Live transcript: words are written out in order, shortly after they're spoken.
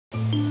I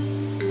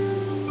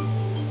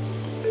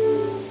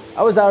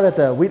was out at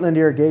the Wheatland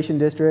Irrigation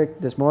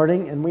District this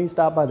morning and we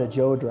stopped by the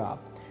Joe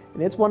Drop.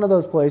 And it's one of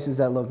those places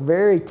that look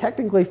very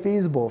technically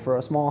feasible for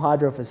a small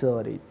hydro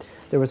facility.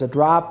 There was a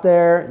drop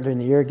there during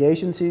the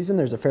irrigation season.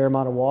 There's a fair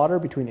amount of water,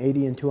 between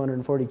 80 and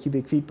 240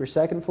 cubic feet per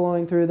second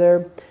flowing through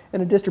there,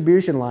 and a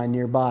distribution line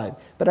nearby.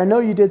 But I know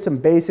you did some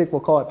basic,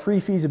 we'll call it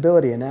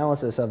pre-feasibility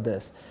analysis of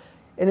this.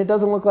 And it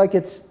doesn't look like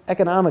it's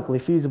economically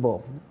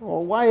feasible.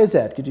 Well, why is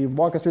that? Could you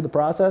walk us through the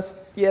process?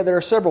 Yeah, there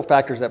are several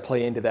factors that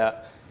play into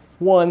that.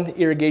 One,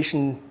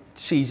 irrigation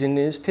season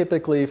is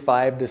typically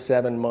 5 to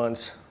 7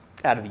 months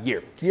out of the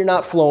year. You're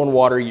not flowing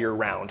water year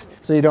round.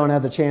 So you don't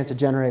have the chance to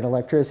generate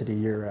electricity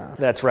year round.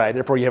 That's right.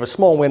 Therefore, you have a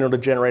small window to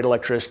generate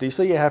electricity,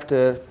 so you have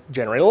to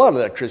generate a lot of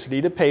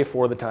electricity to pay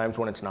for the times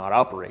when it's not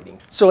operating.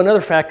 So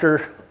another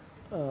factor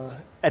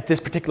at this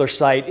particular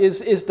site is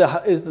the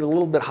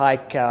little bit high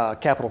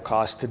capital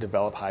cost to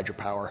develop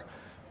hydropower.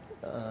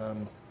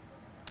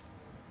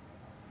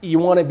 You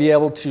want to be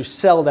able to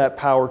sell that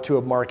power to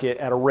a market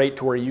at a rate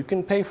to where you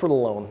can pay for the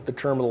loan, the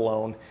term of the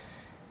loan.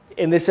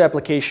 In this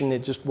application, it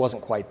just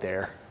wasn't quite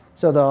there.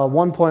 So the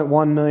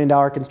 $1.1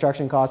 million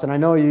construction cost, and I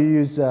know you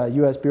use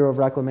U.S. Bureau of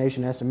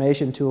Reclamation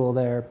estimation tool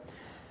there.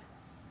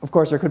 Of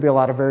course, there could be a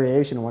lot of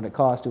variation in what it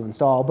costs to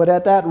install, but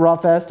at that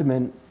rough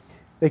estimate,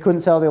 they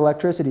couldn't sell the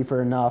electricity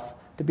for enough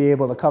to be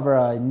able to cover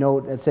a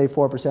note at, say,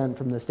 4%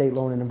 from the State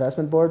Loan and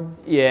Investment Board?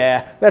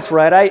 Yeah, that's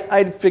right.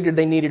 I figured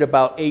they needed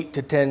about 8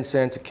 to 10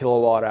 cents a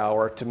kilowatt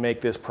hour to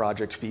make this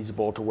project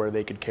feasible to where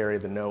they could carry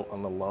the note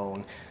on the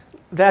loan.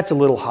 That's a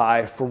little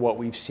high for what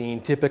we've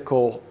seen.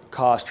 Typical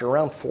costs are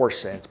around 4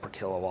 cents per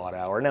kilowatt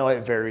hour. Now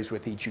it varies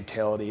with each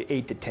utility.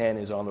 8 to 10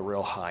 is on the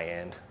real high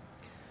end.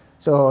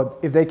 So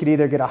if they could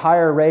either get a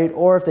higher rate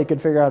or if they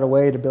could figure out a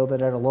way to build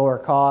it at a lower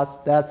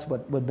cost, that's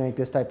what would make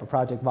this type of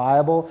project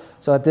viable.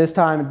 So at this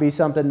time, it'd be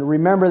something,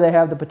 remember they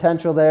have the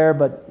potential there,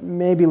 but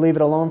maybe leave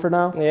it alone for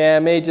now? Yeah,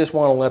 may just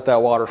want to let that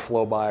water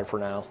flow by for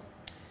now.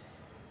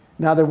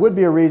 Now there would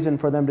be a reason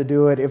for them to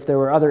do it if there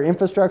were other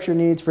infrastructure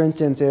needs. For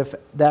instance, if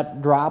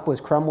that drop was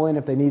crumbling,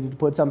 if they needed to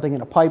put something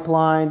in a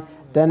pipeline,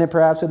 then it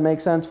perhaps would make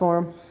sense for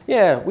them?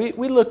 Yeah, we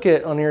look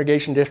at, on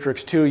irrigation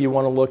districts too, you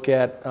want to look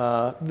at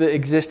the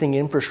existing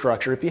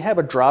infrastructure. If you have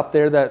a drop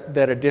there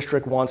that a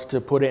district wants to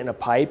put it in a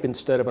pipe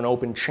instead of an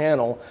open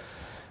channel,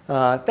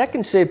 that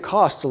can save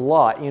costs a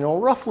lot. You know,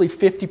 roughly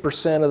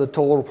 50% of the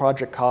total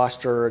project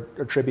costs are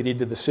attributed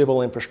to the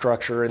civil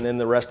infrastructure, and then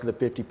the rest of the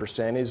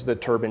 50% is the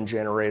turbine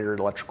generator,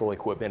 electrical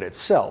equipment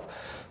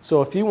itself.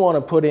 So if you want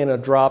to put in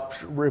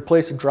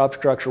replace a drop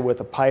structure with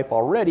a pipe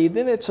already,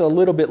 then it's a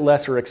little bit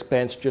lesser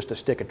expense just to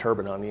stick a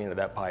turbine on the end of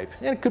that pipe,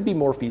 and it could be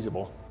more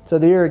feasible. So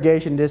the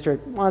irrigation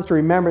district wants to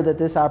remember that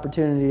this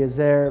opportunity is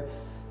there,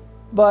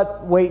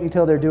 but wait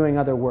until they're doing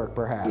other work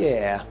perhaps.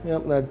 Yeah,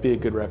 yep, that'd be a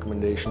good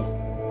recommendation.